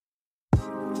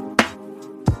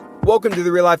Welcome to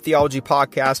the Real Life Theology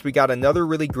Podcast. We got another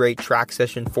really great track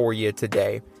session for you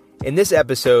today. In this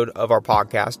episode of our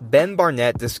podcast, Ben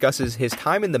Barnett discusses his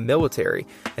time in the military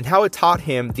and how it taught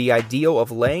him the ideal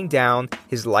of laying down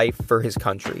his life for his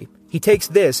country. He takes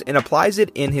this and applies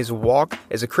it in his walk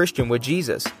as a Christian with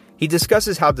Jesus. He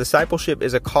discusses how discipleship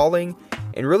is a calling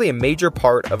and really a major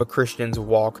part of a Christian's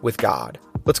walk with God.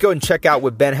 Let's go and check out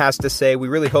what Ben has to say. We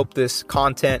really hope this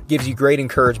content gives you great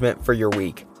encouragement for your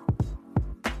week.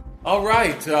 All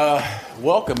right.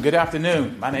 Welcome. Good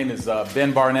afternoon. My name is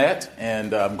Ben Barnett,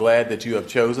 and I'm glad that you have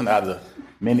chosen out of the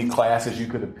many classes you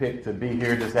could have picked to be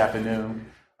here this afternoon.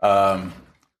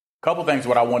 Couple things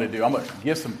what I want to do. I'm going to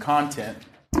give some content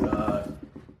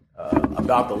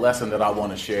about the lesson that I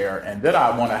want to share, and then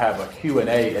I want to have a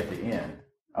Q&A at the end.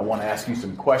 I want to ask you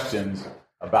some questions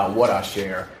about what I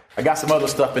share. I got some other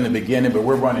stuff in the beginning, but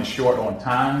we're running short on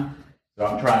time, so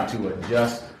I'm trying to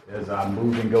adjust as I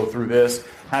move and go through this.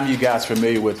 How many of you guys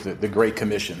familiar with the Great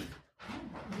Commission?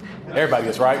 Everybody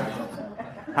is, right?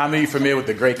 How many of you familiar with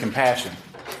the Great Compassion?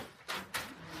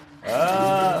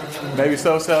 Maybe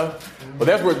so. Well,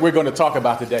 that's what we're going to talk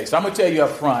about today. So I'm going to tell you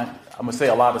up front, I'm going to say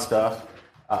a lot of stuff.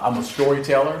 I'm a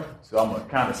storyteller, so I'm going to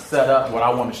kind of set up what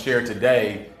I want to share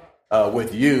today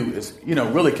with you is,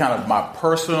 really kind of my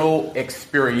personal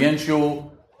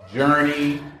experiential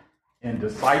journey in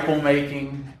disciple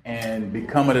making and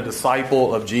becoming a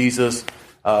disciple of Jesus.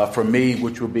 For me,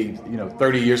 which would be,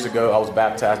 30 years ago, I was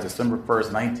baptized December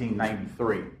 1st,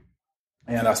 1993.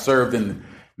 And I served in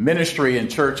ministry in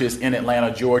churches in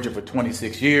Atlanta, Georgia for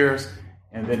 26 years.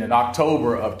 And then in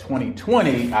October of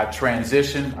 2020, I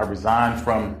transitioned. I resigned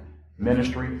from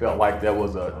ministry, felt like there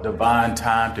was a divine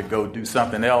time to go do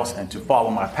something else and to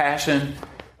follow my passion,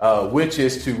 which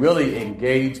is to really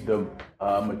engage the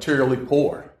materially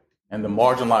poor and the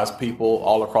marginalized people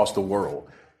all across the world.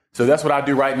 So that's what I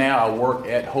do right now. I work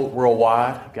at Hope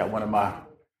Worldwide. I've got one of my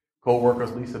co-workers,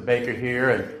 Lisa Baker, here,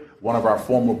 and one of our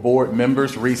former board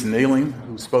members, Reese Nealing,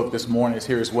 who spoke this morning, is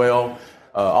here as well.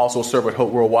 Also serve at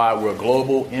Hope Worldwide. We're a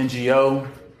global NGO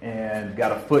and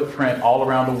got a footprint all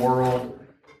around the world,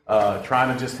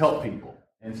 trying to just help people.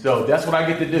 And so that's what I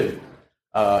get to do.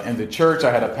 In the church,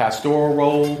 I had a pastoral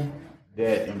role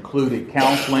that included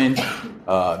counseling,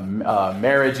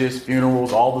 marriages,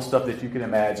 funerals, all the stuff that you can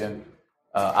imagine.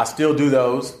 I still do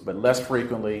those, but less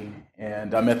frequently.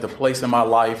 And I'm at the place in my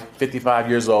life, 55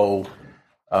 years old,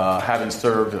 having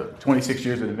served 26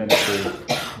 years in the ministry,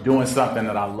 doing something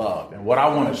that I love. And what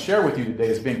I want to share with you today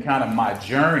has been kind of my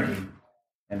journey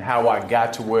and how I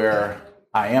got to where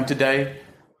I am today,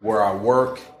 where I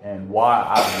work, and why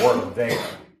I work there,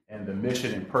 and the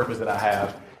mission and purpose that I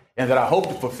have, and that I hope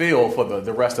to fulfill for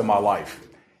the rest of my life.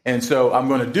 And so I'm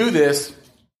going to do this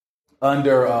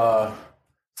under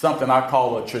something I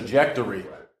call a trajectory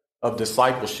of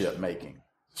discipleship making,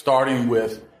 starting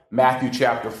with Matthew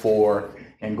chapter 4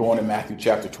 and going to Matthew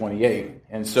chapter 28.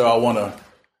 And so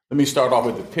let me start off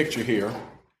with the picture here.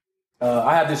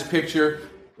 I have this picture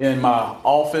in my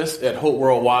office at Hope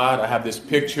Worldwide. I have this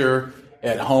picture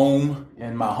at home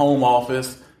in my home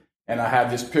office, and I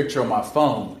have this picture on my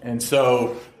phone. And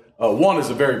so one is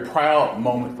a very proud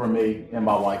moment for me in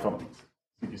my life.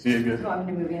 You see it good? Do you want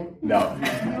me to move in? No.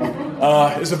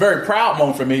 It's a very proud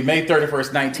moment for me. May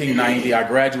 31st, 1990, I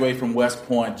graduated from West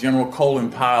Point. General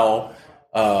Colin Powell,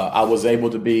 I was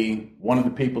able to be one of the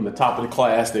people in the top of the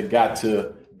class that got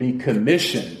to be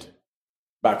commissioned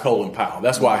by Colin Powell.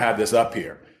 That's why I have this up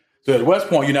here. So at West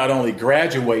Point, you not only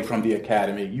graduate from the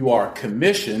academy, you are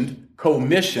commissioned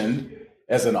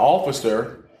as an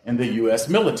officer in the U.S.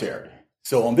 military.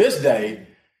 So on this day,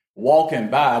 walking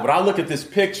by, when I look at this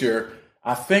picture,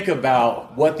 I think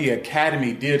about what the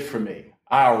academy did for me.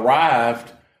 I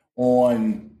arrived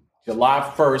on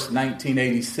July 1st,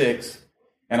 1986,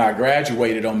 and I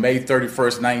graduated on May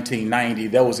 31st, 1990.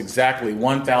 That was exactly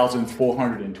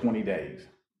 1,420 days.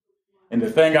 And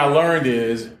the thing I learned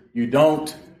is you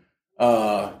don't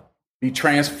be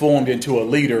transformed into a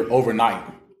leader overnight.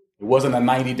 It wasn't a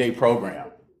 90-day program.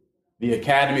 The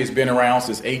academy has been around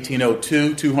since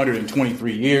 1802,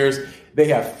 223 years. They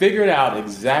have figured out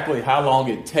exactly how long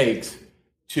it takes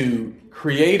to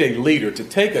create a leader, to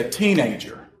take a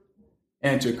teenager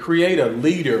and to create a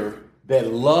leader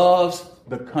that loves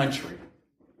the country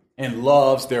and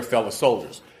loves their fellow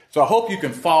soldiers. So I hope you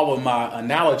can follow my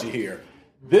analogy here.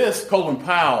 This Colin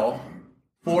Powell,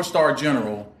 4-star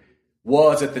general,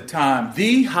 was at the time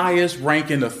the highest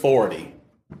ranking authority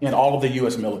in all of the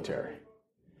U.S. military.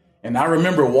 And I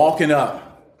remember walking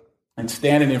up and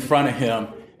standing in front of him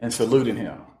and saluting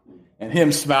him, and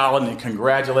him smiling and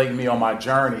congratulating me on my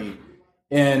journey.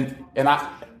 And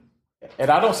and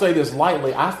I don't say this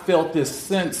lightly, I felt this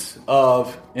sense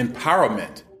of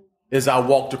empowerment as I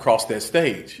walked across that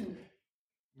stage.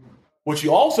 What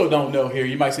you also don't know here,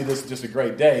 you might say this is just a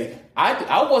great day.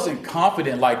 I wasn't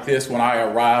confident like this when I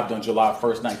arrived on July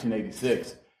 1st,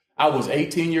 1986. I was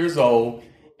 18 years old,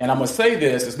 and I'm going to say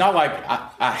this, it's not like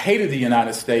I hated the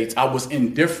United States. I was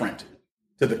indifferent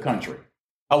to the country.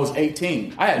 I was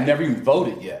 18. I had never even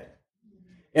voted yet.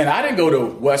 And I didn't go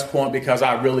to West Point because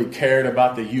I really cared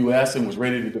about the U.S. and was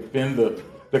ready to defend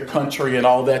the country and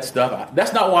all that stuff.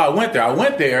 That's not why I went there. I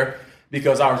went there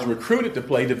because I was recruited to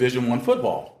play Division I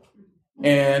football.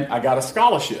 And I got a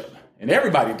scholarship, and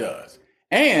everybody does.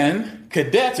 And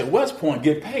cadets at West Point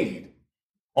get paid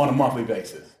on a monthly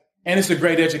basis. And it's a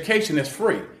great education. It's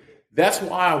free. That's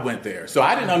why I went there. So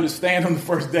I didn't understand on the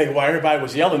first day why everybody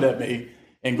was yelling at me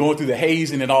and going through the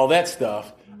hazing and all that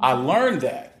stuff. I learned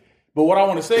that. But what I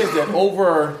want to say is that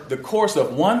over the course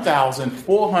of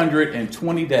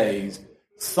 1,420 days,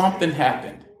 something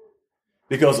happened.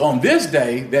 Because on this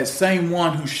day, that same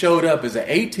one who showed up as an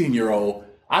 18-year-old,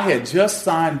 I had just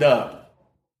signed up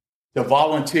to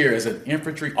volunteer as an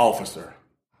infantry officer.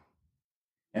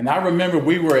 And I remember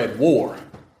we were at war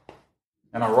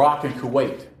in Iraq and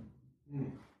Kuwait.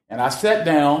 And I sat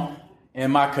down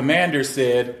and my commander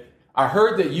said, I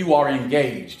heard that you are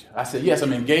engaged. I said, yes,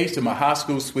 I'm engaged to my high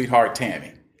school sweetheart,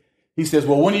 Tammy. He says,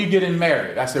 well, when are you getting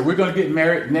married? I said, we're going to get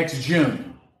married next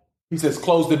June. He says,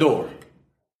 close the door.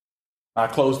 I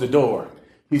closed the door.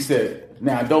 He said,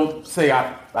 now don't say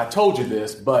I told you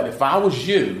this, but if I was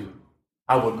you,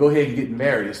 I would go ahead and get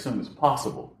married as soon as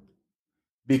possible.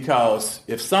 Because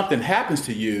if something happens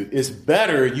to you, it's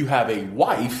better you have a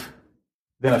wife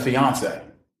than a fiance.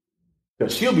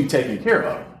 Because she'll be taken care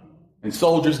of. And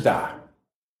soldiers die.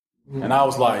 And I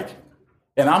was like,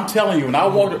 and I'm telling you, when I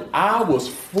walked, I was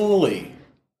fully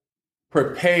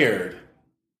prepared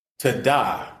to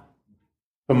die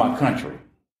for my country.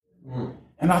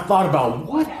 And I thought about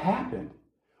what happened.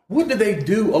 What did they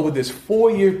do over this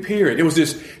 4-year period? It was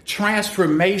this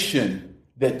transformation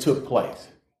that took place.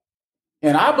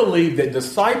 And I believe that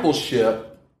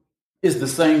discipleship is the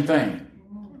same thing.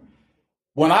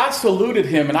 When I saluted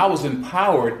him and I was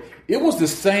empowered, it was the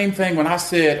same thing when I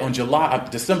said on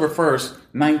December 1st,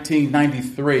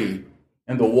 1993,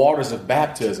 in the waters of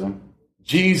baptism,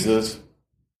 Jesus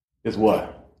is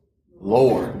what?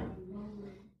 Lord.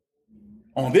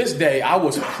 On this day, I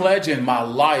was pledging my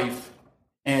life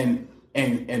and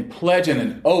pledging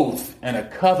an oath and a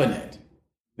covenant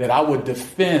that I would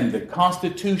defend the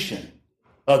Constitution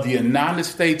of the United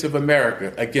States of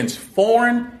America against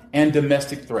foreign and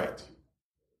domestic threats.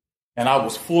 And I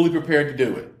was fully prepared to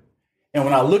do it. And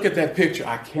when I look at that picture,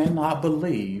 I cannot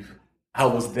believe I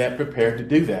was that prepared to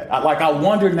do that. I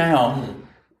wonder now,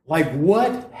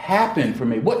 what happened for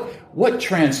me? What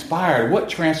transpired? What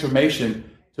transformation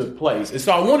took place? And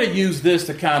so I want to use this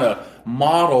to kind of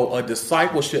model a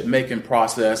discipleship making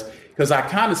process, because I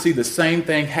kind of see the same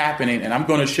thing happening. And I'm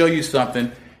going to show you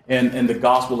something in the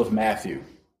Gospel of Matthew.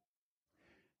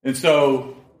 And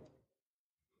so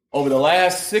over the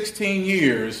last 16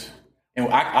 years, and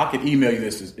I can email you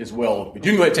this as well, but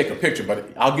you can go ahead and take a picture, but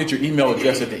I'll get your email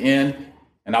address at the end,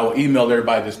 and I will email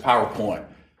everybody this PowerPoint.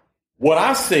 What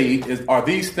I see are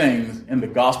these things in the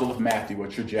Gospel of Matthew, a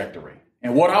trajectory.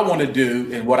 And what I want to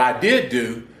do, and what I did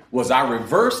do, was I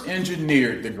reverse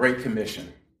engineered the Great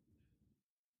Commission.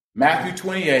 Matthew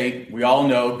 28, we all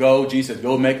know, go, Jesus says,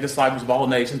 go make disciples of all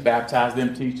nations, baptize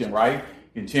them, teach them, right?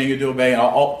 Continue to obey, and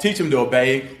I'll teach them to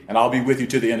obey, and I'll be with you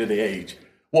to the end of the age.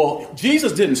 Well,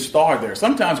 Jesus didn't start there.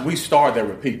 Sometimes we start there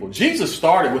with people. Jesus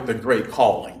started with the great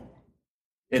calling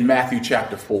in Matthew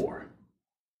chapter 4.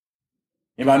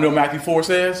 Anybody know what Matthew 4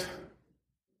 says?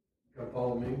 Come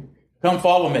follow me. Come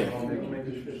follow me.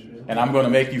 And I'm going to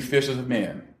make you fishers of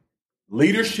men.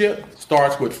 Leadership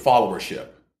starts with followership.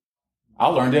 I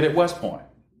learned it at West Point.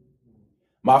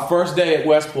 My first day at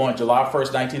West Point, July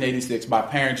 1st, 1986, my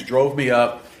parents drove me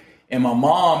up, and my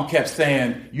mom kept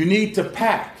saying, you need to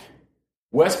pack.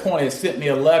 West Point had sent me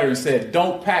a letter and said,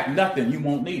 don't pack nothing, you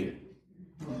won't need it.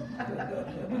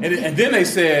 And then they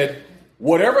said,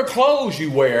 whatever clothes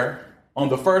you wear on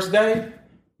the first day,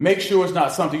 make sure it's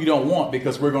not something you don't want,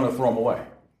 because we're going to throw them away,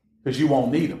 because you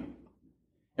won't need them.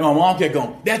 And my mom kept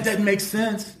going, that doesn't make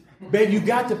sense. Babe, you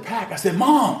got to pack. I said,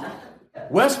 Mom,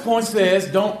 West Point says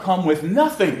don't come with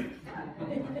nothing.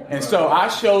 And so I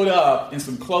showed up in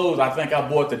some clothes I think I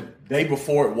bought the day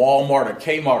before at Walmart or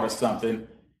Kmart or something.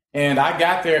 And I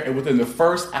got there, and within the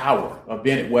first hour of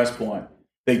being at West Point,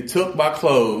 they took my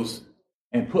clothes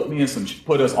and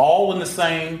put us all in the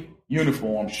same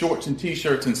uniform, shorts and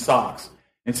T-shirts and socks,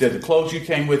 and said, the clothes you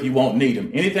came with, you won't need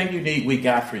them. Anything you need, we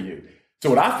got for you. So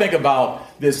when I think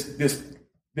about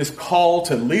this call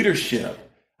to leadership,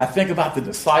 I think about the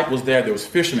disciples there. There was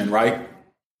fishermen, right?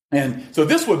 And so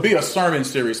this would be a sermon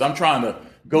series. I'm trying to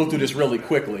go through this really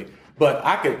quickly, but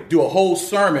I could do a whole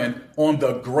sermon on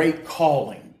the great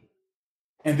calling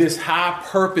and this high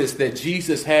purpose that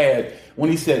Jesus had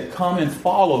when he said, come and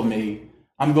follow me.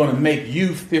 I'm going to make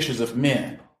you fishers of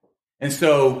men. And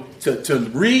so to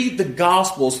read the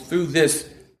Gospels through this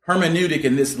hermeneutic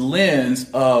and this lens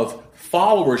of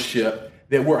followership,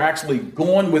 that we're actually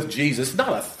going with Jesus, it's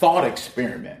not a thought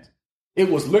experiment. It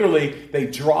was literally, they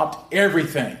dropped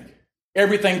everything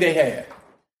they had,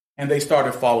 and they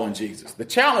started following Jesus. The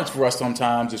challenge for us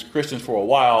sometimes as Christians for a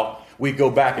while, we go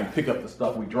back and pick up the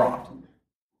stuff we dropped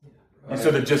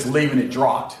instead of just leaving it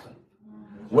dropped.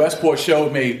 Westport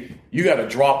showed me, you got to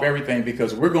drop everything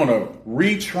because we're going to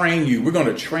retrain you. We're going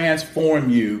to transform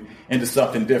you into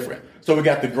something different. So we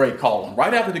got the Great Calling.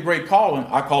 Right after the Great Calling,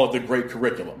 I call it the Great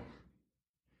Curriculum.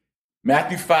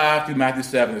 Matthew 5 through Matthew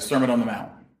 7, the Sermon on the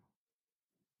Mount.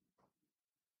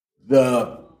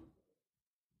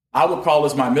 I would call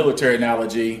this my military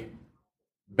analogy,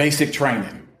 basic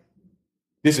training.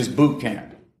 This is boot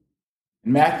camp.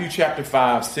 In Matthew chapter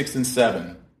 5, 6, and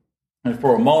 7. And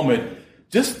for a moment,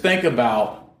 just think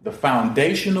about the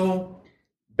foundational,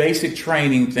 basic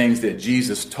training things that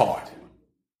Jesus taught.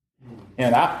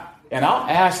 And I'll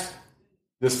ask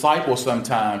disciples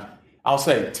sometime, I'll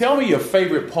say, tell me your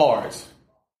favorite parts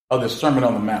of the Sermon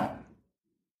on the Mount.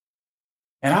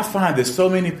 And I find that so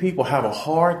many people have a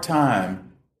hard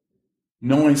time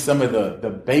knowing some of the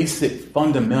basic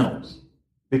fundamentals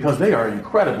because they are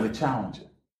incredibly challenging.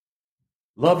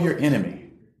 Love your enemy.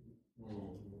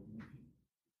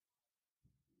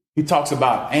 He talks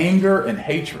about anger and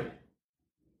hatred.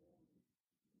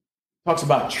 Talks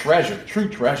about treasure, true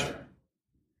treasure.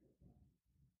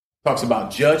 Talks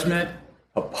about judgment,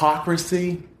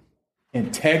 hypocrisy,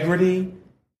 integrity.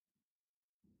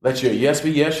 Let your yes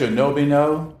be yes, your no be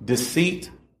no. Deceit,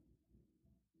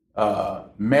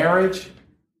 marriage,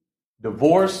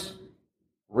 divorce,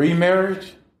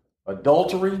 remarriage,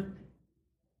 adultery,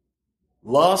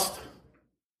 lust.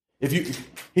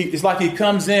 It's like he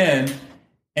comes in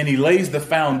and he lays the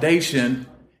foundation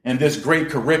and this great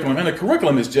curriculum. And the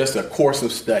curriculum is just a course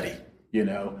of study, you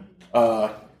know.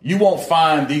 You won't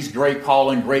find these great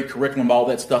calling, great curriculum, all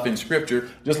that stuff in Scripture,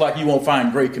 just like you won't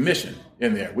find Great Commission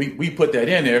in there. We put that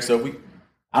in there, so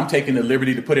I'm taking the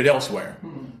liberty to put it elsewhere.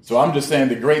 So I'm just saying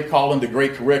the great calling, the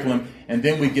great curriculum, and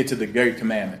then we get to the great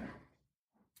commandment.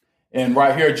 And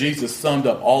right here, Jesus summed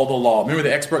up all the law. Remember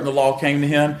the expert in the law came to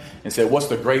him and said, what's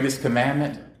the greatest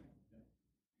commandment?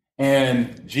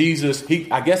 And Jesus,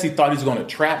 I guess he thought he was going to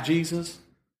trap Jesus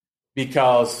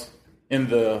because in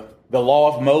the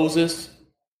law of Moses,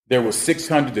 there was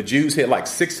 600, the Jews had like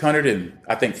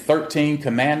 613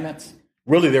 commandments.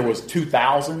 Really, there was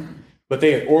 2,000, but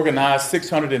they had organized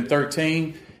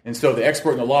 613. And so the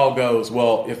expert in the law goes,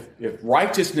 well, if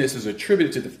righteousness is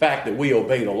attributed to the fact that we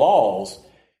obey the laws,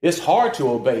 it's hard to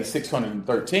obey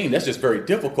 613. That's just very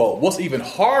difficult. What's even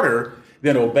harder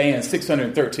than obeying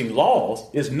 613 laws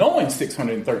is knowing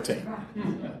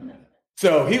 613.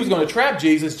 So he was going to trap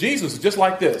Jesus. Jesus, just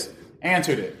like this,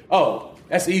 answered it. Oh,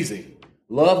 that's easy.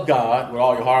 Love God with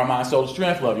all your heart, mind, soul, and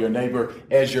strength. Love your neighbor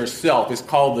as yourself. It's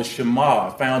called the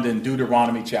Shema, found in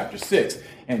Deuteronomy chapter 6.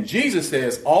 And Jesus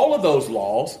says all of those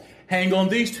laws hang on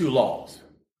these two laws.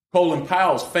 Colin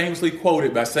Powell's famously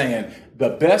quoted by saying, the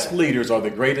best leaders are the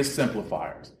greatest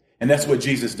simplifiers. And that's what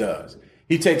Jesus does.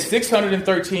 He takes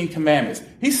 613 commandments.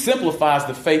 He simplifies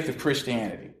the faith of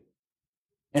Christianity.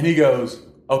 And he goes,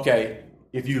 okay,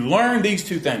 if you learn these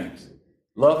two things,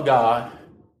 love God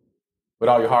with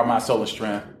all your heart, mind, soul, and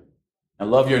strength, and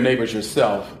love your neighbors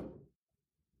yourself,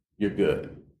 you're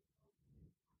good.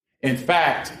 In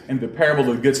fact, in the parable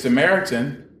of the Good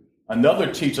Samaritan,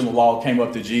 another teacher in the law came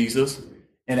up to Jesus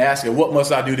and asked him, what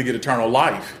must I do to get eternal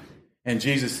life? And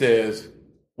Jesus says,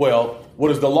 well, what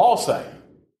does the law say?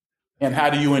 And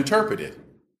how do you interpret it?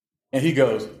 And he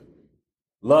goes,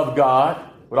 love God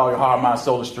with all your heart, mind,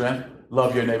 soul, and strength.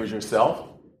 Love your neighbors yourself.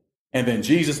 And then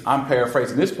Jesus, I'm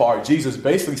paraphrasing this part, Jesus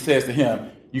basically says to him,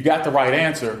 you got the right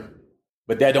answer,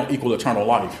 but that don't equal eternal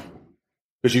life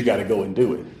because you got to go and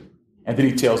do it. And then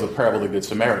he tells the parable of the Good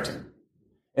Samaritan.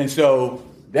 And so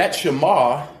that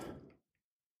Shema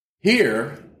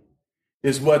here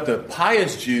is what the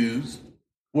pious Jews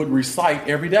would recite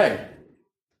every day.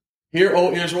 Hear,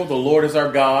 O Israel, the Lord is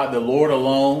our God, the Lord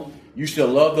alone. You shall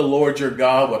love the Lord your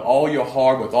God with all your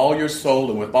heart, with all your soul,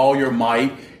 and with all your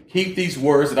might. Keep these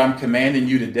words that I'm commanding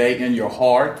you today in your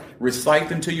heart. Recite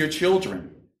them to your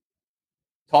children.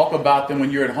 Talk about them when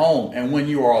you're at home and when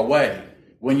you are away.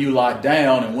 when you lie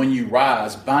down and when you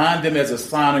rise. Bind them as a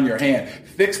sign on your hand.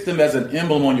 Fix them as an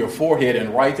emblem on your forehead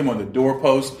and write them on the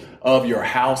doorposts of your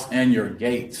house and your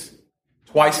gates.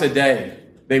 Twice a day,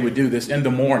 they would do this in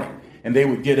the morning, and they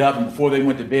would get up and before they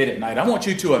went to bed at night. I want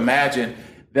you to imagine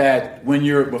that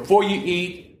before you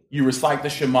eat, you recite the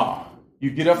Shema.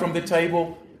 You get up from the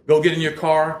table, go get in your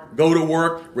car, go to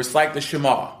work, recite the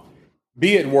Shema.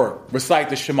 Be at work, recite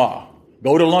the Shema.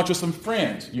 Go to lunch with some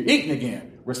friends, you're eating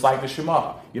again, recite the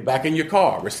Shema. You're back in your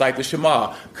car, recite the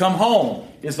Shema. Come home,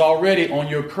 it's already on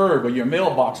your curb or your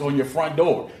mailbox or on your front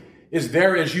door. It's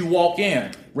there as you walk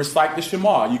in, recite the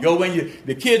Shema. You go in,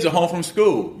 the kids are home from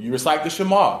school, you recite the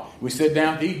Shema. We sit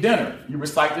down to eat dinner, you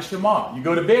recite the Shema. You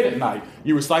go to bed at night,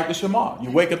 you recite the Shema.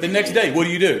 You wake up the next day, what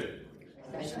do?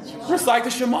 Recite the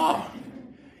Shema.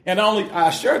 And I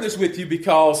share this with you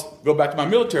because, go back to my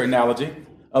military analogy,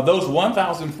 of those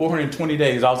 1,420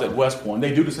 days I was at West Point,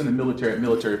 they do this in the military at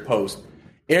military posts.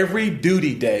 Every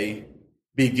duty day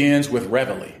begins with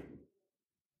reveille,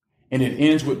 and it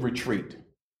ends with retreat.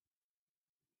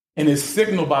 And it's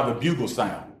signaled by the bugle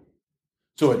sound.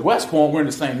 So at West Point, we're in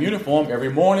the same uniform. Every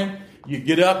morning, you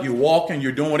get up, you're walking,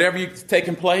 you're doing whatever is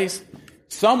taking place.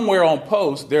 Somewhere on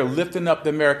post, they're lifting up the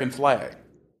American flag.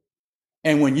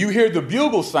 And when you hear the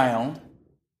bugle sound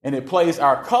and it plays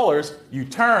our colors, you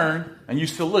turn and you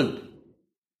salute.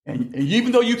 And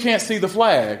even though you can't see the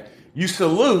flag, you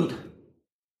salute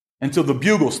until the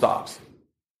bugle stops.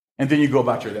 And then you go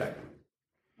about your day.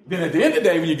 Then at the end of the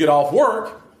day, when you get off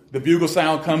work, the bugle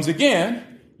sound comes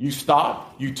again. You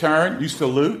stop, you turn, you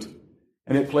salute,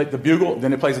 and it plays the bugle.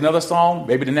 Then it plays another song,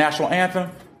 maybe the national anthem.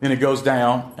 Then it goes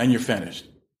down and you're finished.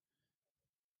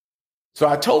 So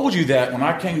I told you that when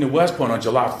I came to West Point on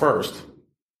July 1st,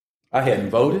 I hadn't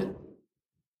voted.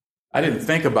 I didn't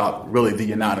think about really the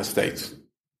United States.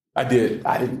 I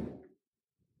didn't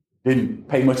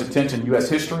pay much attention to U.S.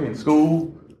 history in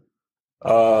school.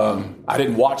 I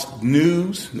didn't watch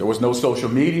news. There was no social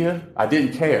media. I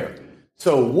didn't care.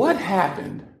 So what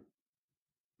happened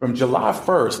from July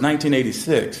 1st,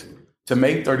 1986 to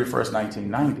May 31st,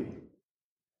 1990?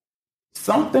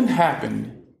 Something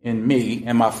happened in me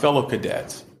and my fellow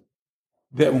cadets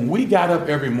that when we got up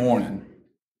every morning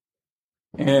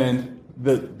and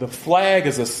the flag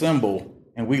is a symbol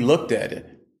and we looked at it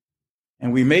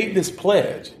and we made this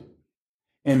pledge,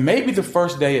 and maybe the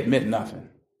first day it meant nothing.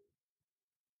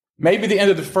 Maybe the end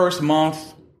of the first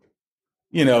month,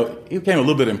 it became a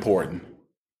little bit important.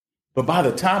 But by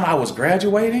the time I was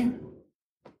graduating,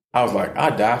 I was like,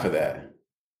 I'd die for that.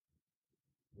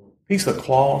 Piece of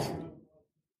cloth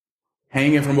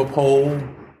hanging from a pole.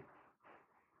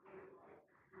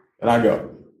 And I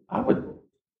go,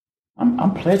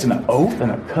 I'm pledging an oath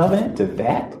and a covenant to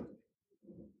that.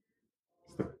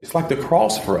 It's like the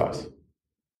cross for us.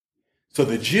 So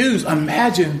the Jews,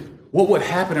 imagine what would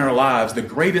happen in our lives, the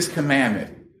greatest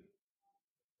commandment,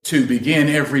 to begin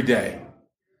every day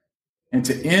and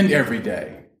to end every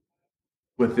day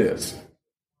with this.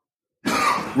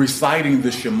 Reciting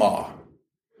the Shema.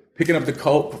 Picking up the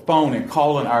phone and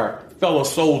calling our fellow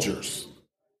soldiers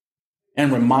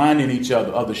and reminding each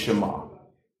other of the Shema.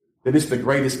 That it's the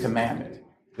greatest commandment.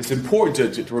 It's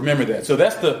important to remember that. So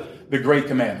that's the great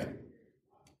commandment.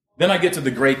 Then I get to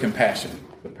the great compassion,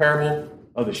 the parable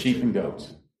of the sheep and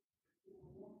goats.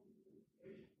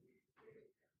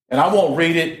 And I won't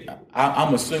read it.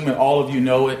 I'm assuming all of you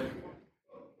know it.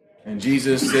 And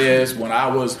Jesus says, when I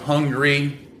was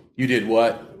hungry, you did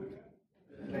what?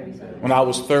 When I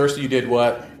was thirsty, you did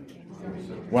what?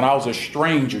 When I was a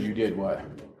stranger, you did what?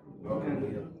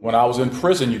 When I was in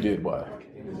prison, you did what?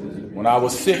 When I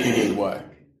was sick, you did what?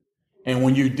 And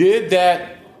when you did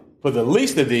that for the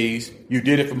least of these, you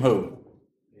did it from who?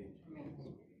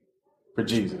 For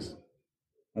Jesus.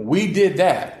 When we did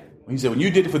that, he said, when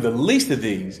you did it for the least of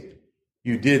these,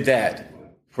 you did that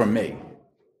for me.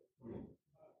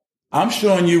 I'm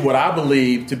showing you what I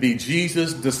believe to be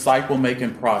Jesus'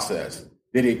 disciple-making process.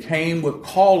 That it came with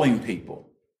calling people,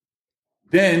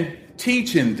 then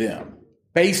teaching them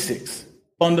basics,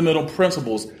 fundamental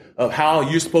principles of how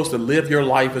you're supposed to live your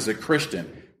life as a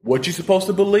Christian. What you're supposed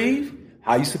to believe,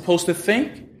 how you're supposed to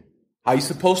think, how you're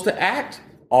supposed to act.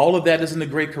 All of that is in the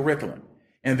great curriculum.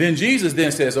 And then Jesus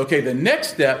then says, okay, the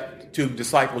next step to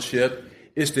discipleship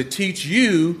is to teach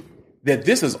you that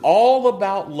this is all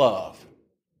about love.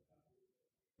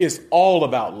 It's all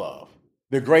about love.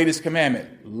 The greatest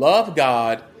commandment, love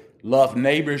God, love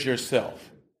neighbors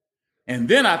yourself. And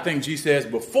then I think Jesus says,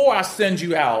 before I send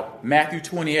you out, Matthew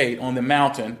 28 on the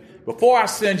mountain, before I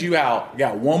send you out, I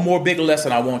got one more big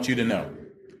lesson I want you to know.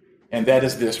 And that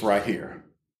is this right here.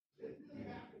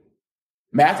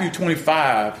 Matthew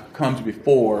 25 comes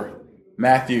before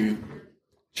Matthew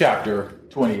chapter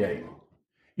 28.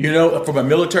 You know, from a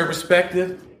military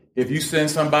perspective, if you send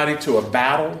somebody to a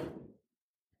battle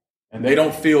and they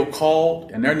don't feel called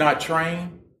and they're not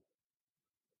trained,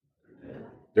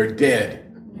 they're dead.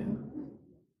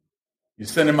 You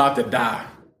send them out to die.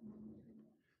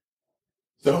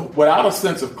 So without a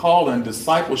sense of calling,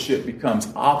 discipleship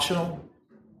becomes optional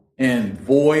and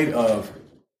void of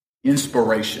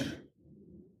inspiration,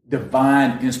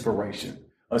 divine inspiration,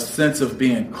 a sense of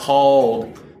being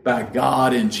called by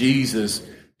God and Jesus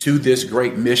to this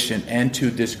great mission and to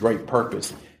this great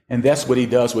purpose. And that's what he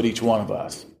does with each one of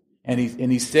us. And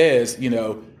he says,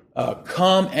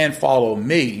 come and follow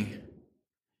me,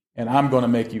 and I'm going to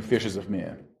make you fishers of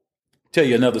men. Tell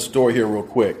you another story here real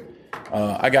quick.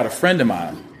 I got a friend of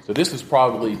mine. So this is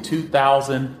probably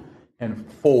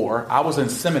 2004. I was in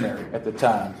seminary at the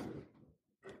time,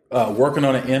 working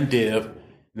on an MDiv,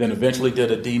 then eventually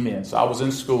did a DMin. So I was in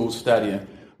school studying.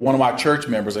 One of my church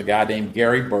members, a guy named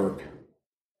Gary Burke,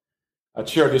 I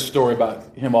share this story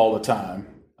about him all the time.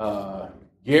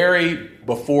 Gary,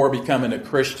 before becoming a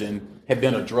Christian, had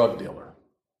been a drug dealer.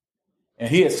 And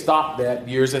he had stopped that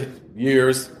years.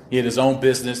 He had his own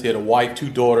business. He had a wife, 2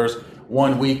 daughters.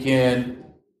 One weekend,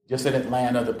 just in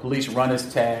Atlanta, the police run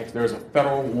his tags. There's a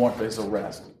federal warrant for his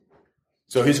arrest.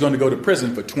 So he's going to go to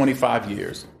prison for 25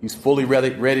 years. He's fully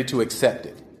ready to accept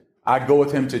it. I go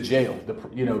with him to jail,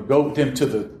 go with him to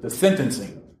the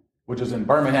sentencing, which is in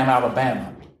Birmingham,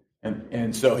 Alabama.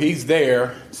 And so he's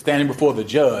there standing before the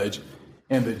judge,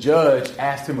 and the judge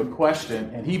asks him a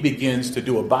question, and he begins to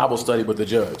do a Bible study with the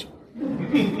judge.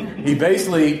 He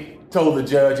basically told the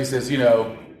judge, he says, if you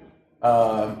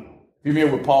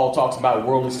remember what Paul talks about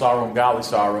worldly sorrow and godly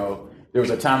sorrow, there was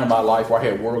a time in my life where I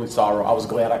had worldly sorrow. I was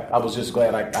just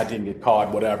glad I didn't get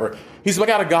caught, whatever. He said, I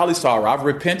got a godly sorrow. I've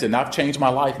repented, and I've changed my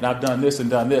life, and I've done this and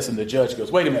done this. And the judge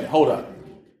goes, wait a minute, hold up.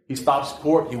 He stops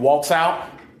court. He walks out.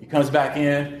 He comes back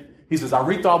in. He says, I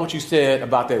rethought what you said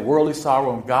about that worldly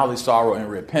sorrow and godly sorrow and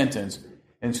repentance.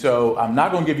 And so I'm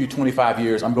not going to give you 25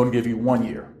 years. I'm going to give you 1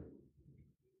 year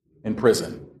in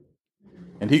prison.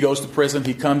 And he goes to prison.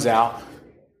 He comes out.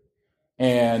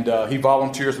 And he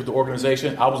volunteers with the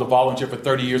organization. I was a volunteer for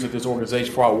 30 years at this organization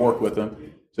before I worked with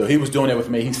him. So he was doing that with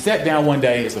me. He sat down one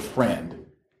day as a friend. And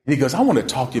he goes, I want to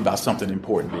talk to you about something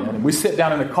important, Ben. And we sit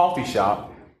down in a coffee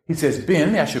shop. He says, Ben,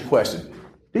 let me ask you a question.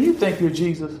 Do you think you're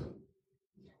Jesus?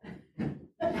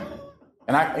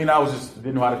 And I was just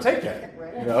didn't know how to take that,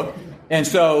 And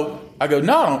so I go,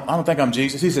 no, I don't think I'm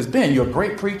Jesus. He says, Ben, you're a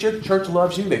great preacher. Church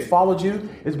loves you. They followed you.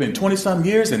 It's been 20-some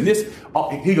years. And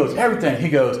he goes, everything. He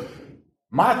goes,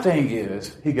 my thing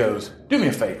is, he goes, do me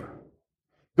a favor.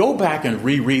 Go back and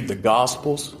reread the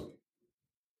Gospels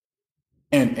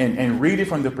and read it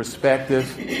from the perspective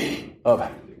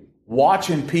of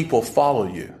watching people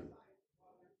follow you.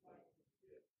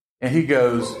 And he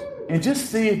goes, and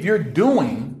just see if you're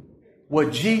doing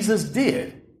what Jesus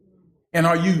did. And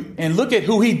look at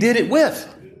who he did it with.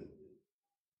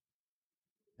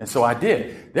 And so I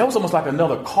did. That was almost like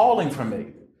another calling for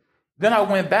me. Then I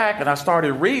went back and I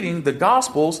started reading the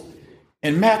Gospels.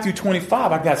 In Matthew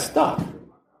 25, I got stuck.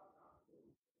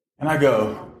 And I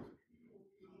go,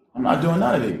 I'm not doing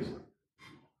none of these.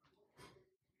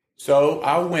 So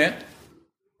I went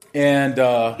and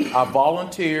I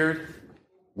volunteered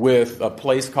with a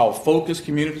place called Focus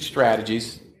Community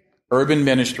Strategies, Urban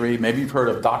Ministry. Maybe you've heard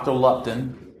of Dr.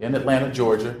 Lupton in Atlanta,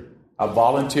 Georgia. I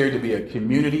volunteered to be a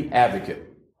community advocate.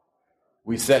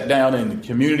 We sat down in the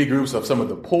community groups of some of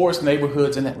the poorest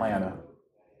neighborhoods in Atlanta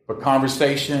for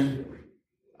conversation.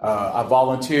 I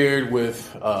volunteered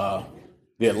with the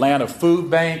Atlanta Food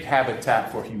Bank,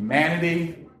 Habitat for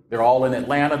Humanity. They're all in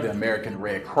Atlanta, the American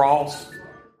Red Cross.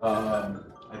 I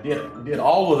did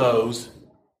all of those.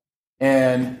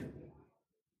 And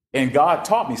God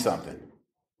taught me something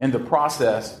in the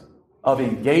process of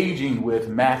engaging with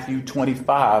Matthew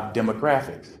 25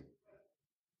 demographics.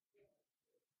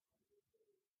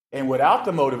 And with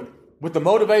the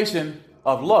motivation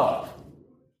of love,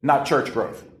 not church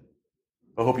growth.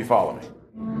 I hope you follow me.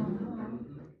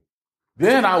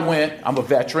 Then I'm a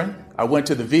veteran. I went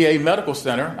to the VA Medical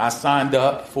Center. I signed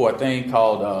up for a thing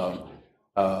called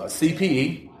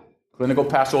CPE, Clinical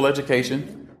Pastoral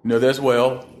Education. You know this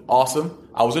well. Awesome.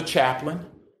 I was a chaplain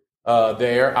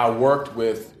there. I worked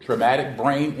with traumatic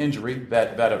brain injury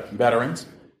veterans,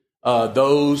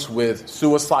 those with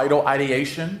suicidal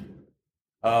ideation,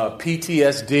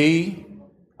 PTSD.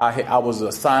 I was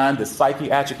assigned the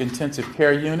psychiatric intensive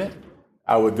care unit.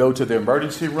 I would go to the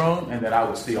emergency room, and then I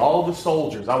would see all the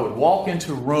soldiers. I would walk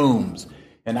into rooms,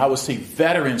 and I would see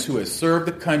veterans who had served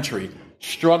the country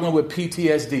struggling with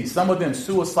PTSD, some of them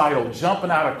suicidal,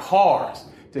 jumping out of cars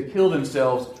to kill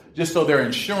themselves just so their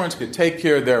insurance could take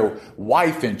care of their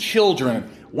wife and children.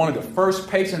 One of the first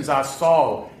patients I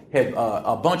saw had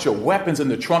a bunch of weapons in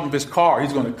the trunk of his car.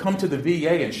 He's going to come to the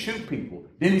VA and shoot people.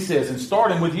 Then he says, and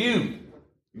starting with you,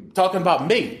 talking about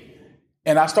me.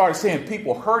 And I started seeing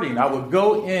people hurting. I would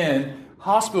go in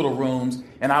hospital rooms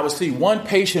and I would see one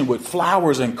patient with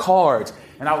flowers and cards.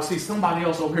 And I would see somebody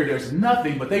else over here, there's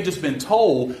nothing, but they just been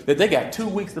told that they got 2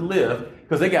 weeks to live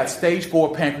because they got stage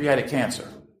 4 pancreatic cancer.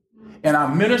 And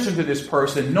I'm ministering to this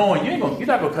person knowing you're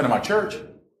not going to come to my church.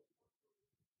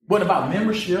 Wasn't about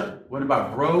membership, wasn't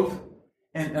about growth.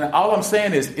 And all I'm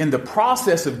saying is in the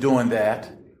process of doing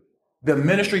that, the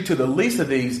ministry to the least of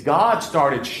these, God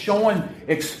started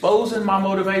exposing my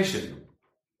motivation.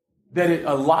 That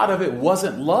a lot of it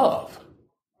wasn't love.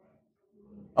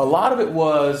 A lot of it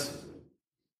was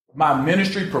my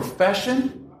ministry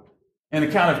profession and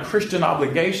a kind of Christian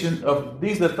obligation of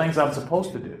these are the things I'm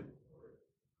supposed to do.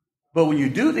 But when you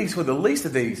do these for the least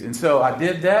of these, and so I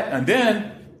did that, and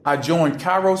then I joined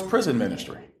Cairo's prison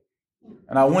ministry.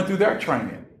 And I went through their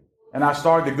training. And I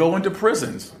started to go into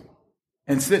prisons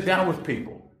and sit down with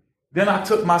people. Then I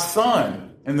took my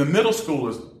son and the middle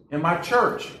schoolers in my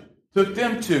church, took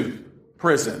them to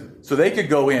prison so they could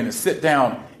go in and sit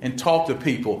down and talk to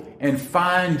people and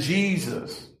find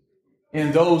Jesus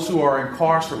in those who are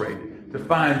incarcerated, to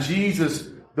find Jesus,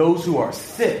 those who are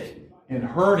sick and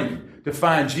hurting, to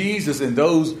find Jesus in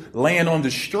those laying on the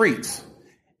streets.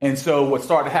 And so what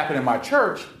started to happen in my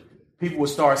church, people would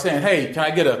start saying, hey, can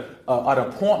I get an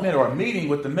appointment or a meeting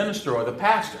with the minister or the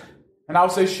pastor? And I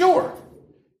would say, sure.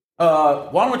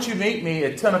 Why don't you meet me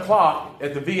at 10 o'clock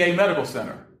at the VA Medical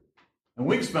Center? And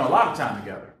we can spend a lot of time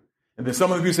together. And then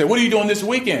some of you say, what are you doing this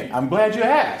weekend? I'm glad you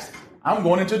asked. I'm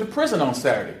going into the prison on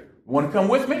Saturday. You want to come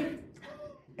with me?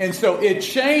 And so it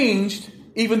changed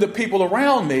even the people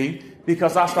around me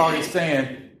because I started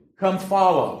saying, come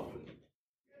follow.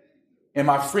 And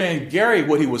my friend Gary,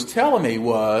 what he was telling me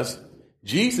was,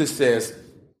 Jesus says,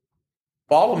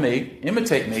 follow me,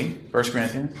 imitate me, 1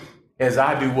 Corinthians, as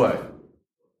I do what?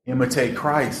 Imitate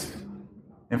Christ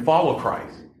and follow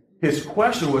Christ. His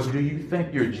question was, do you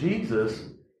think you're Jesus?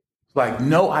 It's like,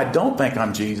 no, I don't think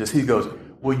I'm Jesus. He goes,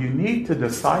 well, you need to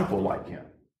disciple like him.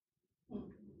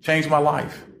 Changed my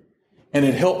life. And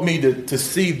it helped me to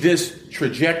see this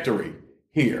trajectory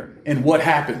here and what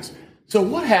happens. So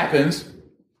what happens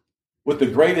with the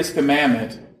greatest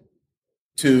commandment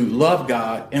to love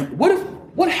God? And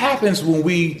what happens when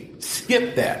we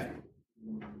skip that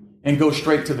and go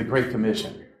straight to the Great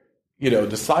Commission? You know,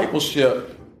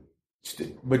 discipleship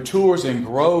matures and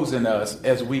grows in us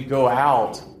as we go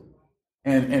out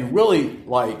and really,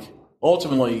 like,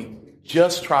 ultimately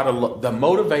just try to the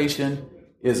motivation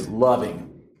is loving.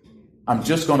 I'm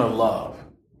just going to love,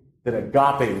 that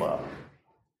agape love.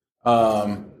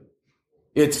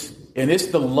 It's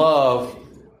the love,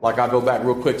 like I'll go back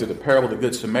real quick to the parable of the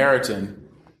Good Samaritan,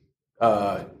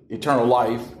 eternal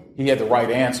life. He had the right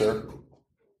answer,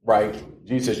 right?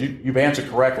 Jesus says, you've answered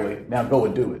correctly. Now go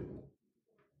and do it.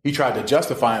 He tried to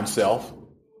justify himself.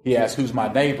 He asked, who's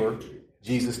my neighbor?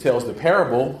 Jesus tells the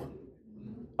parable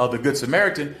of the Good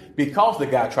Samaritan because the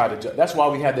guy tried to. That's why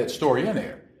we had that story in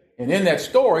there. And in that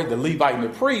story, the Levite and the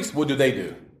priest, what do?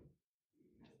 They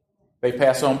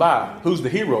pass on by. Who's the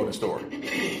hero in the story?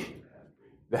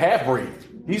 The half-breed.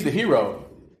 He's the hero.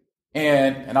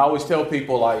 And I always tell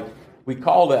people, like, we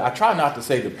call it, I try not to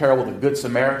say the parable of the Good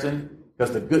Samaritan,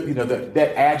 because the good, you know,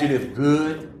 that adjective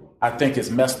good, I think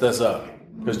has messed us up.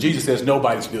 Because Jesus says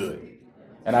nobody's good.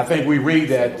 And I think we read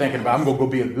that thinking about, I'm going to go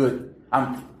be a good,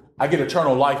 I get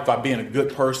eternal life by being a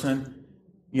good person.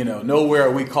 You know, nowhere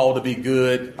are we called to be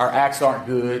good. Our acts aren't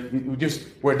good.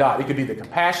 We're not. It could be the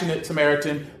compassionate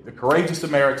Samaritan, the courageous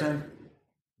Samaritan.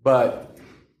 But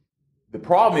the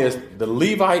problem is the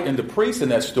Levite and the priest in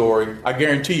that story, I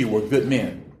guarantee you, were good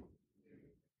men.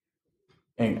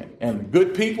 And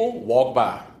good people walk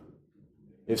by.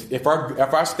 If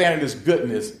our standard is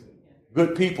goodness,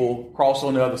 good people cross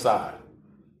on the other side.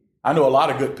 I know a lot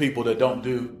of good people that don't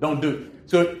do.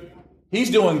 So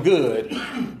he's doing good.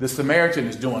 The Samaritan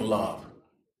is doing love.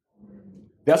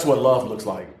 That's what love looks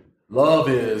like. Love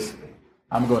is,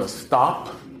 I'm going to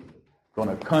stop, going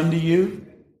to come to you,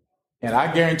 and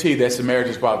I guarantee that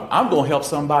Samaritan's probably, I'm going to help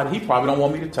somebody. He probably don't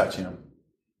want me to touch him.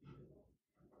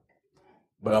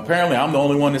 But apparently I'm the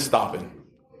only one that's stopping.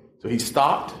 So he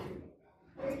stopped,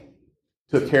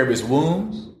 took care of his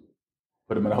wounds,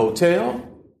 put him in a hotel,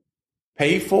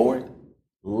 paid for it,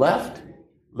 left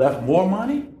more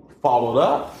money, followed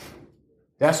up.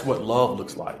 That's what love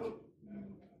looks like.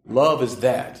 Love is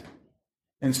that.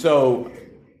 And so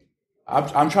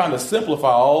I'm trying to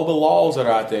simplify all the laws that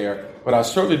are out there, but I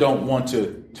certainly don't want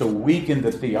to weaken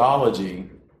the theology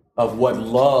of what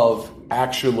love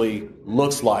actually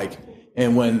looks like.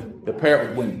 And when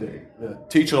the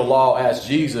teacher of the law asked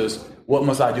Jesus, what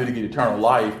must I do to get eternal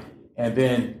life? And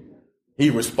then he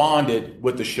responded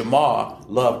with the Shema,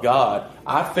 love God.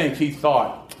 I think he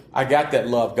thought, I got that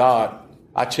love God.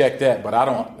 I checked that, but I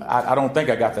don't think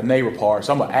I got the neighbor part.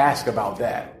 So I'm going to ask about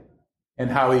that and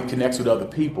how he connects with other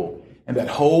people. And that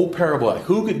whole parable, like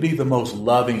who could be the most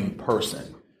loving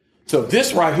person? So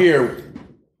this right here,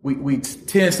 we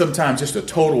tend sometimes just to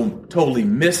totally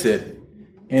miss it.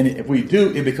 And if we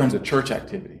do, it becomes a church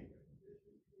activity.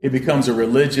 It becomes a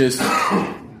religious,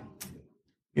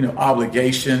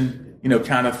 obligation,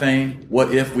 kind of thing.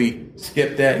 What if we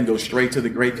skip that and go straight to the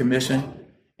Great Commission?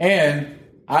 And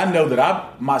I know that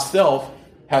I myself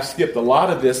have skipped a lot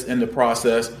of this in the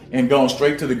process and gone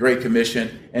straight to the Great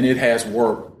Commission, and it has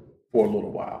worked for a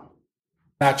little while.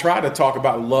 And I try to talk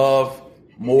about love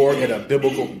more at a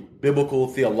biblical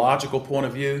theological point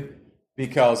of view,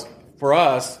 because for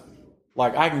us,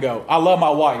 like I can go, I love my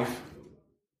wife,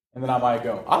 and then I might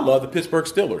go, I love the Pittsburgh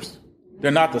Steelers.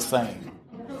 They're not the same.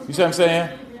 You see what I'm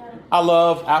saying? I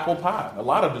love apple pie, a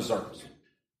lot of desserts,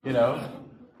 and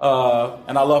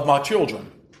I love my children.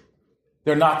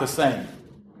 They're not the same.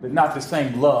 They're not the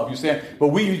same love. You see? But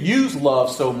we use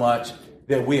love so much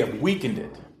that we have weakened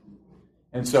it.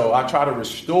 And so I try to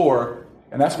restore,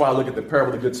 and that's why I look at the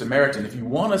parable of the Good Samaritan. If you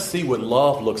want to see what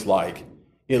love looks like,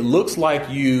 it looks like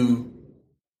you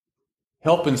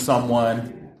helping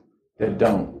someone that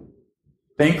don't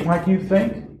think like you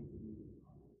think,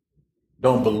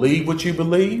 don't believe what you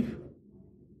believe,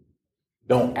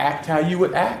 don't act how you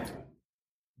would act,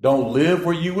 don't live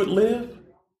where you would live.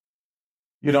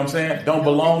 You know what I'm saying? Don't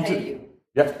belong to you.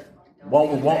 Yep.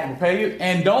 Won't repay you,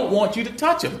 and don't want you to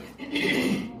touch him.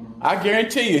 I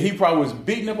guarantee you, he probably was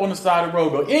beating up on the side of the road.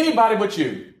 Go, anybody but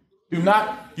you.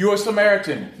 You're a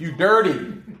Samaritan. You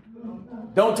dirty.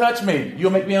 Don't touch me. You'll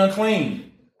make me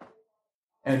unclean.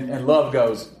 And love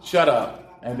goes, shut up.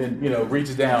 And then,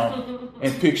 reaches down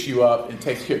and picks you up and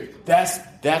takes care.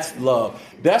 That's love.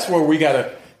 That's where we got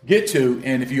to get to.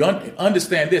 And if you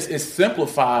understand this, it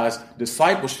simplifies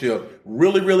discipleship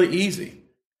really, really easy.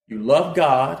 You love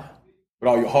God with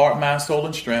all your heart, mind, soul,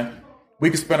 and strength. We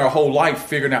can spend our whole life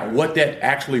figuring out what that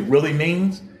actually really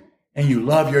means. And you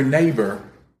love your neighbor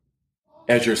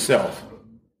as yourself.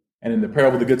 And in the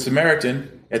parable of the Good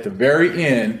Samaritan, at the very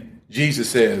end, Jesus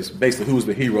says, basically, who was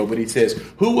the hero? But he says,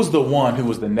 who was the one who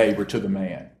was the neighbor to the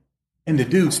man? And the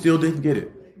dude still didn't get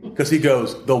it, because he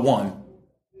goes, the one.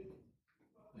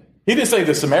 He didn't say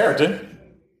the Samaritan.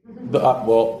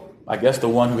 I guess the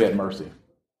one who had mercy.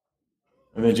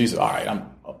 And then Jesus, all right,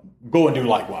 go and do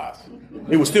likewise.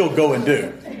 He would still go and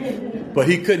do. But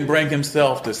he couldn't bring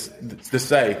himself to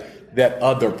say that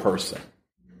other person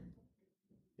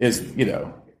is,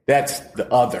 that's the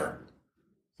other.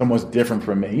 Someone's different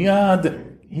from me.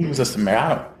 He was a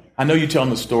Samaritan. I know you're telling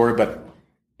the story, but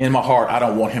in my heart, I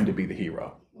don't want him to be the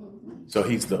hero. So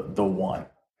he's the one.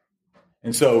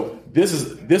 And so this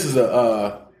is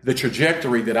the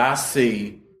trajectory that I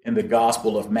see in the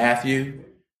Gospel of Matthew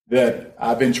that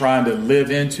I've been trying to live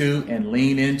into and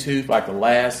lean into for like the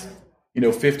last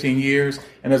 15 years.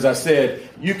 And as I said,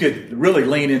 you could really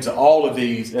lean into all of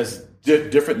these as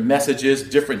different messages,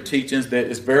 different teachings that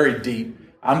is very deep.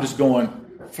 I'm just going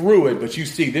through it, but you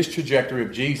see this trajectory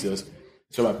of Jesus.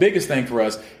 So my biggest thing for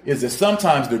us is that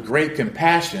sometimes the great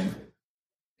compassion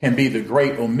can be the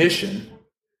great omission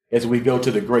as we go to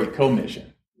the great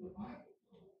commission.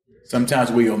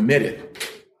 Sometimes we omit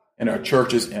it in our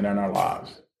churches and in our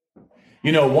lives.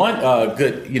 One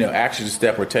good, action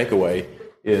step or takeaway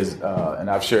is, and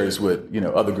I've shared this with,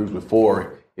 other groups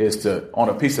before, is to, on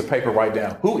a piece of paper, write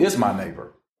down, who is my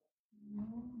neighbor?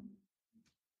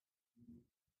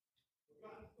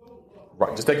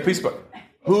 Right, just take a piece of paper.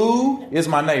 Who is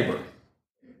my neighbor?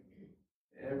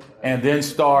 And then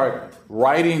start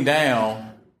writing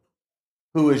down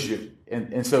who is you.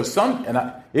 And so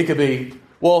it could be,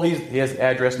 well, he has the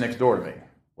address next door to me.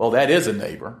 Well, that is a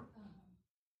neighbor.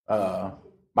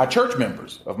 My church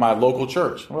members of my local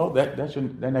church. Well, that's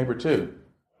their neighbor too.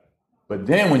 But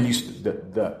then when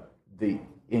the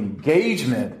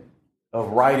engagement of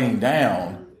writing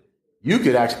down, you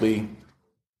could actually,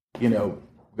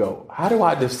 go, how do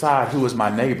I decide who is my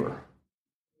neighbor?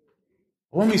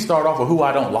 Well, let me start off with who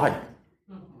I don't like.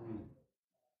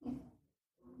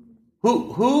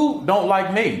 Who don't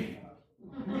like me?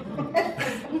 You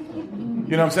know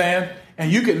what I'm saying?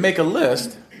 And you can make a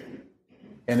list,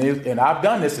 and I've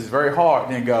done this, it's very hard,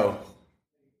 and then go,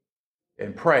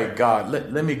 and pray, God,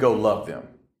 let me go love them.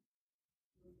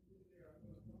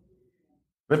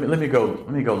 Let me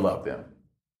go love them.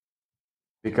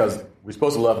 Because we're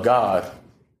supposed to love God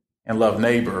and love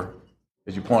neighbor,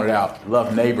 as you pointed out,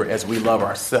 love neighbor as we love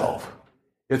ourselves.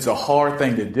 It's a hard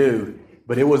thing to do,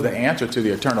 but it was the answer to the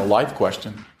eternal life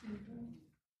question.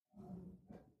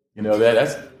 You know,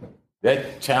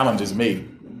 that challenges me.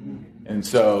 And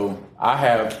so I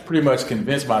have pretty much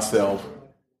convinced myself,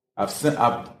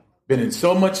 I've been in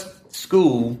so much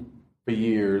school for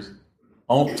years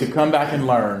to come back and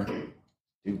learn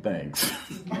 2 things.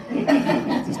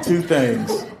 Just 2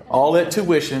 things. All that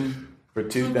tuition for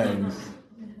 2 things.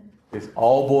 It's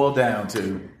all boiled down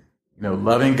to,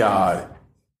 loving God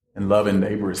and loving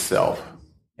neighbor itself.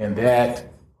 And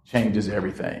that changes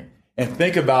everything. And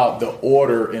think about the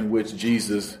order in which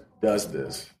Jesus does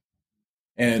this.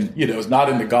 And, it's not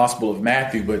in the Gospel of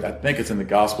Matthew, but I think it's in the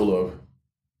Gospel of,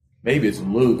 maybe it's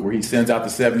Luke, where he sends out the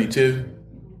 72.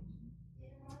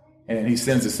 And he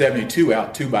sends the 72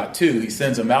 out 2 by 2. He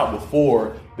sends them out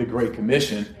before the Great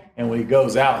Commission. And when he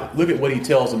goes out, look at what he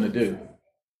tells them to do.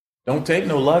 Don't take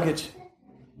no luggage.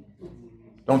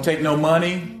 Don't take no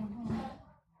money.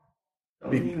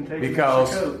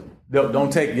 Because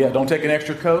don't take an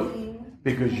extra coat.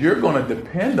 Because you're going to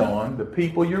depend on the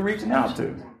people you're reaching out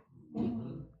to.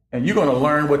 And you're going to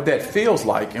learn what that feels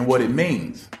like and what it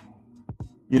means,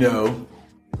 to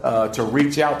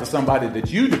reach out to somebody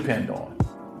that you depend on.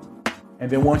 And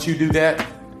then once you do that,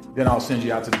 then I'll send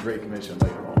you out to the Great Commission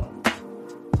later on.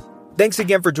 Thanks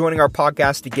again for joining our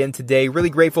podcast again today.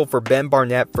 Really grateful for Ben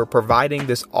Barnett for providing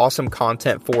this awesome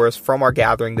content for us from our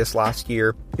gathering this last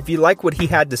year. If you like what he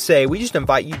had to say, we just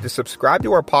invite you to subscribe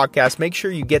to our podcast. Make sure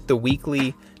you get the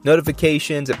weekly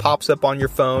notifications. It pops up on your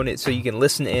phone so you can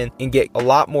listen in and get a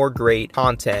lot more great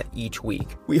content each week.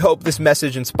 We hope this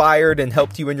message inspired and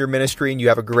helped you in your ministry, and you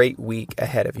have a great week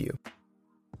ahead of you.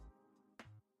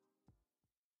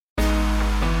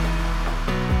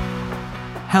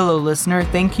 Hello, listener.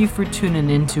 Thank you for tuning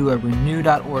into a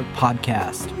Renew.org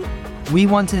podcast. We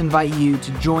want to invite you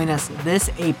to join us this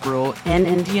April in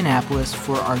Indianapolis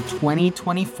for our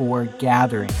 2024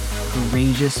 gathering,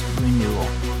 Courageous Renewal.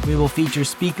 We will feature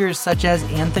speakers such as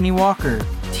Anthony Walker,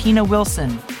 Tina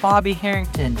Wilson, Bobby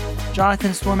Harrington,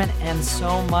 Jonathan Storman, and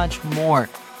so much more.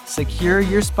 Secure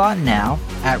your spot now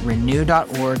at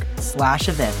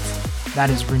renew.org/events. That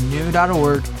is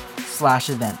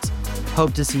renew.org/events.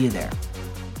 Hope to see you there.